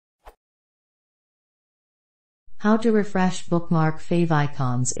How to refresh bookmark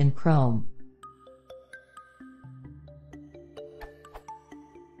favicons in Chrome.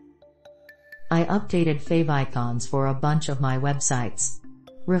 I updated favicons for a bunch of my websites.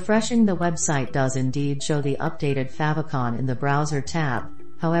 Refreshing the website does indeed show the updated favicon in the browser tab,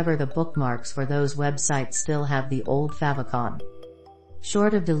 however the bookmarks for those websites still have the old favicon.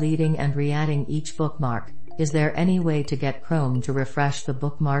 Short of deleting and re-adding each bookmark, is there any way to get Chrome to refresh the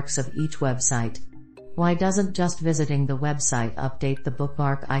bookmarks of each website? Why doesn't just visiting the website update the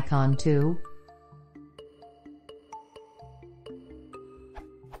bookmark icon too?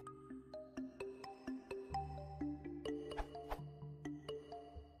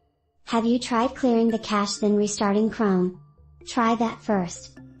 Have you tried clearing the cache then restarting Chrome? Try that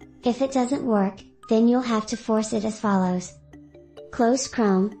first. If it doesn't work, then you'll have to force it as follows. Close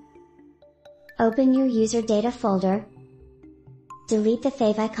Chrome. Open your user data folder. Delete the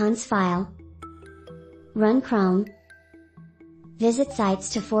favicons file. Run Chrome. Visit sites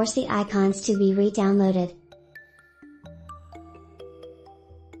to force the icons to be re-downloaded.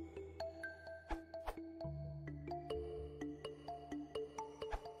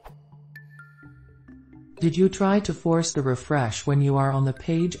 Did you try to force the refresh when you are on the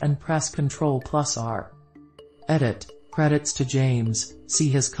page and press Ctrl+R? Edit, credits to James, see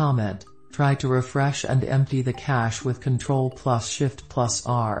his comment, try to refresh and empty the cache with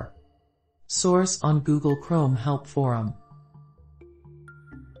Ctrl+Shift+R. Source on Google Chrome Help Forum.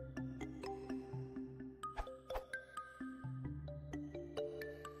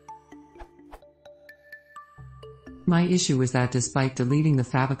 My issue is that despite deleting the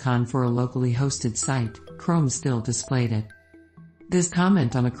favicon for a locally hosted site, Chrome still displayed it. This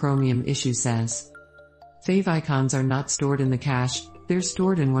comment on a Chromium issue says, favicons are not stored in the cache, they're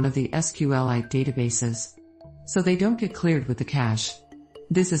stored in one of the SQLite databases. So they don't get cleared with the cache.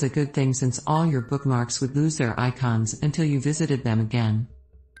 This is a good thing since all your bookmarks would lose their icons until you visited them again.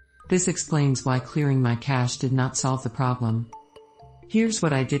 This explains why clearing my cache did not solve the problem. Here's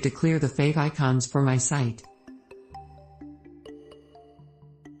what I did to clear the favicons for my site.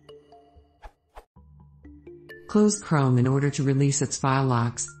 Closed Chrome in order to release its file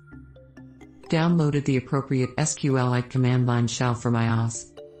locks. Downloaded the appropriate SQLite command line shell for my OS.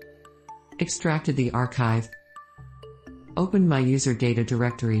 Extracted the archive. Opened my user data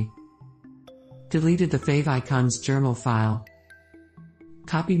directory. Deleted the favicons journal file.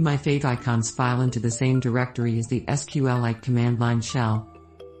 Copied my favicons file into the same directory as the SQLite command line shell.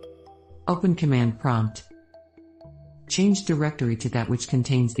 Open command prompt. Change directory to that which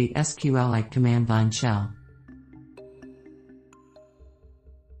contains the SQLite command line shell.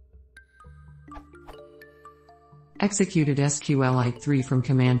 Executed SQLite 3 from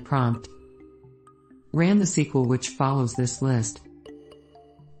command prompt. Ran the SQL which follows this list.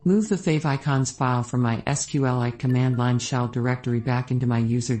 Move the favicons file from my SQLite command line shell directory back into my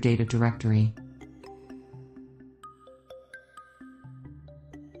user data directory.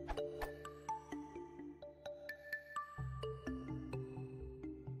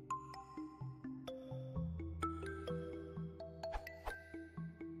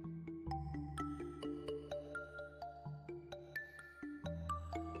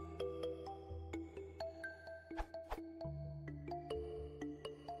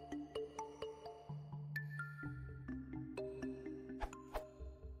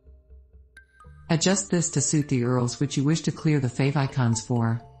 Adjust this to suit the URLs which you wish to clear the favicons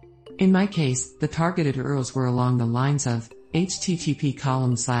for. In my case, the targeted URLs were along the lines of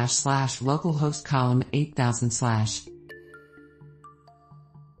http://localhost 8000/.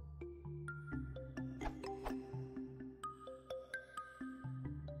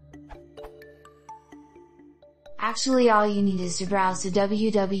 Actually, all you need is to browse to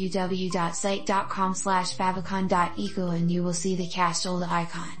www.site.com/favicon.eco and you will see the cached old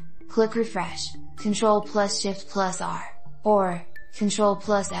icon. Click refresh, Ctrl+Shift+R, or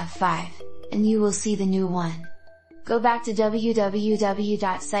Ctrl+F5, and you will see the new one. Go back to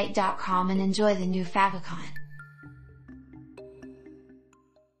www.site.com and enjoy the new favicon.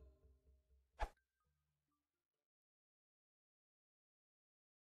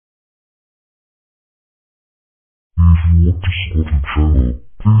 If you want to support the channel,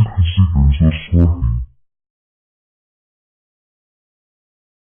 please consider subscribing.